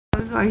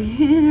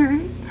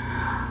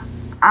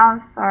I'm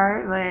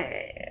sorry,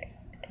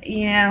 but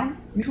you know,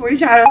 before you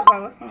try to hook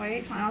up with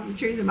somebody, find out the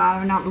truth about it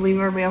and not believe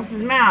everybody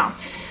else's mouth.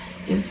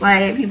 It's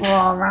like people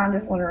all around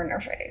us water in their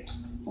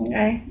face.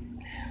 Okay?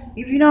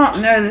 If you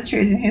don't know the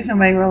truth and who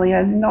somebody really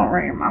is, then don't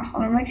run your mouth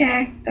on them,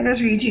 okay? That goes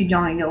for you too,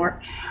 Johnny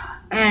Gilbert.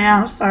 And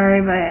I'm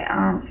sorry, but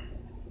a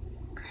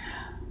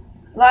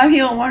lot of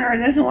people wonder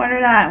this and wonder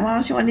that. Why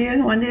don't you want to do this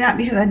and want to do that?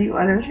 Because I do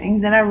other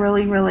things that I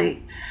really,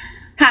 really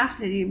have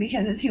to do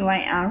because it's who I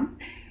am.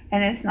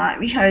 And it's not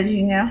because,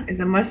 you know, it's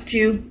a must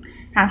to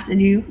have to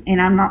do. And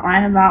I'm not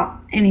lying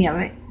about any of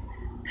it.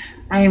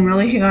 I am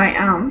really who I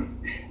am.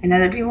 And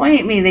other people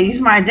hate me. They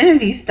use my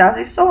identity stuff.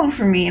 They stole it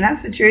from me. And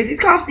that's the truth. These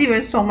cops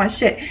even stole my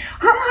shit.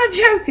 I'm not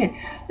joking.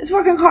 This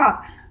fucking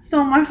cop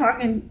stole my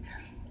fucking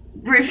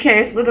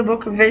briefcase with a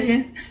book of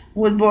visions.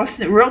 With books,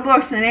 real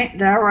books in it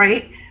that I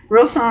write.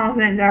 Real songs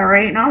in it that I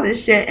write. And all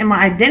this shit. And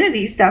my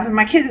identity stuff. And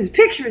my kids'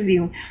 pictures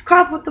even.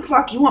 Cop, what the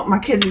fuck you want my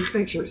kids'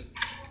 pictures?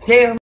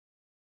 They're